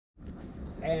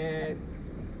And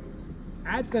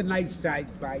that's a nice size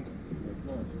bike.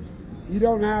 You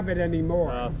don't have it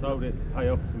anymore. I sold it to pay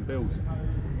off some bills.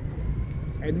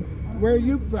 And where are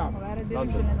you from?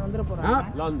 London. Huh?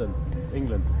 London,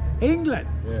 England. England?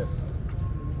 Yeah.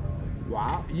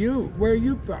 Wow. Where are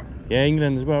you from? Yeah,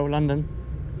 England as well, London.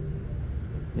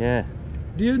 Yeah.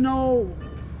 Do you know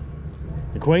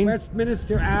The Queen?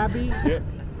 Westminster Abbey? Yeah.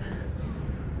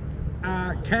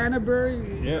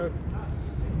 Canterbury? Yeah.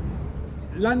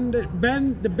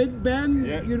 London, the Big Ben?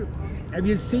 Yeah. Have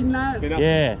you seen that? Been up Yeah,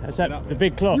 there. that's Been that, up the there.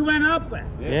 big clock. You went up it.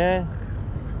 Yeah.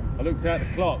 I looked out the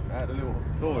clock, out the little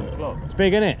door in the clock. It's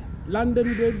big, isn't it?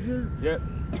 London Bridges, Yeah.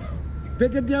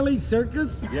 Piccadilly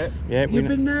Circus. Yeah. Yeah. You've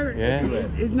been there? Yeah.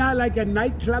 It's not like a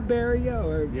nightclub area,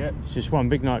 or Yeah. It's just one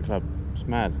big nightclub. It's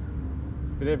mad.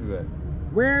 Been everywhere.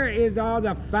 where is all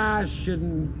the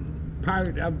fashion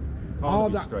part of all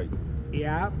Carnaby the? Street.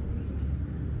 Yeah.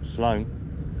 Sloane.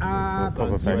 Proper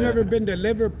You've fashion. never been to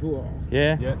Liverpool?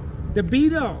 Yeah. Yeah. The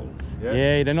Beatles. Yeah.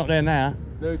 Yeah, they're not there now.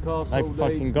 Newcastle, They've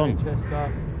fucking Leeds, gone.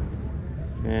 Manchester.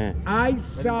 Yeah. I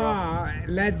saw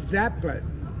Led Zeppelin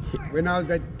when I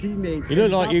was a teenager. You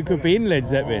look like you could be in Led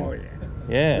Zeppelin. Oh,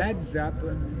 yeah. Yeah. Led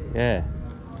Zeppelin. Yeah.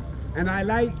 And I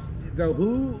like the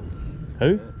Who,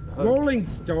 Who? Rolling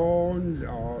Stones.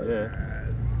 Oh, Yeah.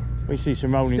 We see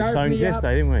some Rolling Start Stones me up.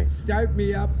 yesterday, didn't we? Start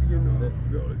me up, you know.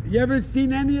 You ever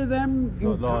seen any of them?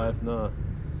 Not live, no.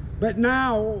 But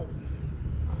now,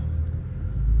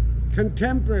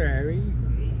 contemporary,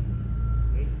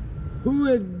 who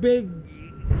is big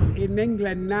in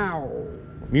England now?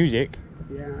 Music?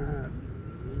 Yeah.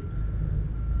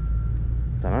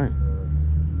 Don't know.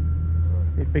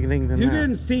 It's big in England You now.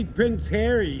 didn't see Prince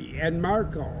Harry and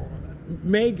Markle,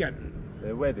 Meghan.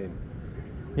 Their wedding.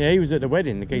 Yeah, he was at the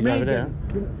wedding. The geezer over there.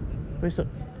 Meghan. Where's the?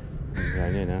 He's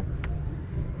going here now.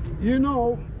 You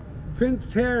know,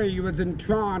 Prince Harry was in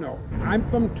Toronto. I'm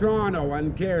from Toronto,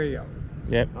 Ontario.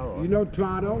 Yep. All You right. know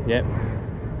Toronto? Yep.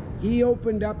 He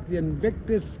opened up the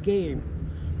Invictus Games.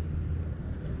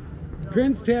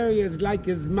 Prince Harry is like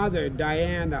his mother,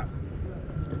 Diana.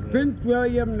 Prince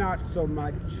William, not so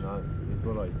much. No, he's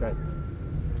got like his dad.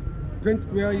 Prince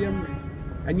William,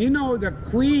 and you know the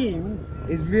Queen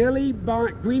is really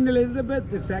Queen Elizabeth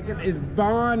II is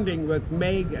bonding with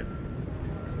Meghan,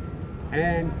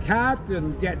 and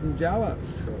Catherine's getting jealous.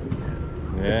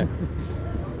 Yeah.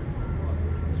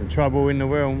 Some trouble in the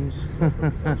realms.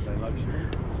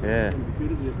 Yeah.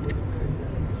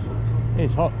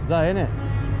 It's hot today, isn't it?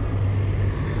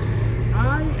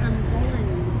 I am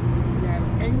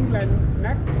going to England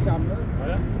next summer, Oh,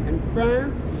 yeah? and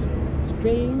France,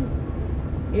 Spain,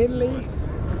 Italy,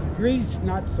 Greece,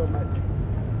 not so much.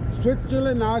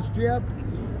 Switzerland, Austria,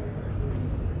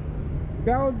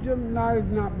 Belgium, no,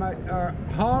 not much.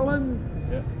 Holland,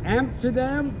 Yeah.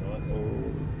 Amsterdam,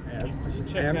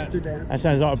 Check out. Amsterdam. That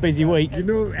sounds like a busy week. You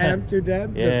know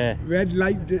Amsterdam? Yeah. The red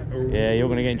light. Oh. Yeah, you're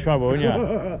going to get in trouble, aren't you?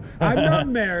 I'm not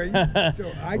married.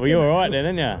 So I Well, you're all right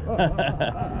then, aren't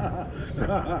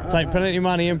you? Take plenty of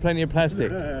money and plenty of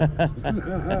plastic.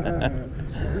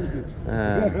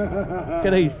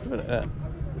 Get these.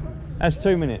 That's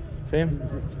 2 minutes. See him?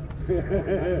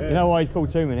 You know why he's called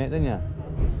 2 minute, didn't you?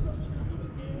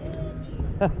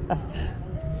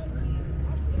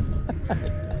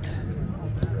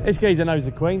 This geezer knows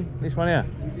the Queen. This one here.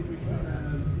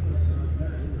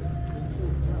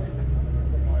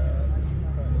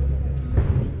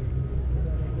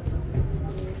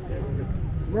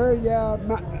 Where are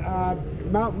you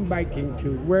mountain biking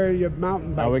to? Where are you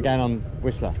mountain biking? Oh, we're going on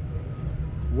Whistler.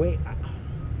 Wait.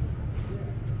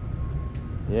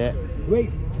 Yeah. Wait.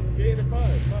 Get in the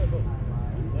photo.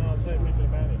 No, I'll take a picture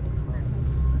about it.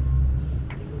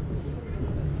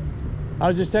 I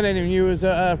was just telling him you was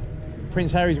at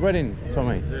Prince Harry's wedding,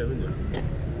 Tommy. Yeah, wouldn't you?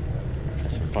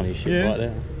 That's some funny shit Yeah. right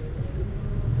there.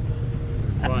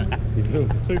 Right.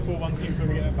 2, 4, 1, 2, can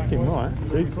we get that back? Give him boys? right.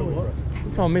 2, 4, what?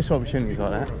 You can't miss opportunities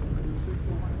like that.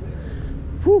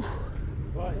 Whew.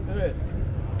 Right, let's do it.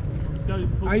 Let's go.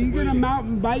 Are you gonna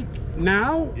mountain bike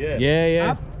now? Yeah. Yeah,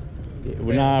 yeah. Up?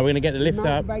 Well, no, we're going to get the lift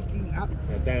Mountain up. biking up.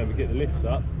 Now down, we get the lifts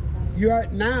up. You are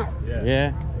now. Yeah.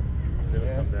 Yeah. Then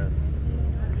we'll come down.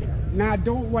 Now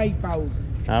don't wipe out.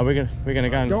 We're gonna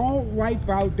go and Don't wipe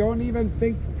out. Don't even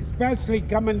think, especially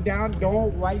coming down.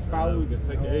 Don't wipe No, out. we're going to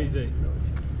take it easy.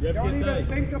 You have a Don't good even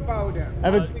day. think about it.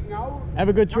 Have a- Wiping out, have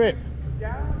a good trip.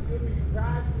 down, give me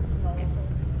practice.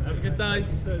 Have a good day.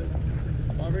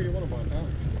 I really want to wipe out.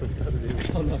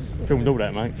 Filmed all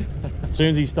that, mate. As soon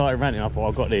as he started ranting, I thought,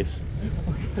 I've got this.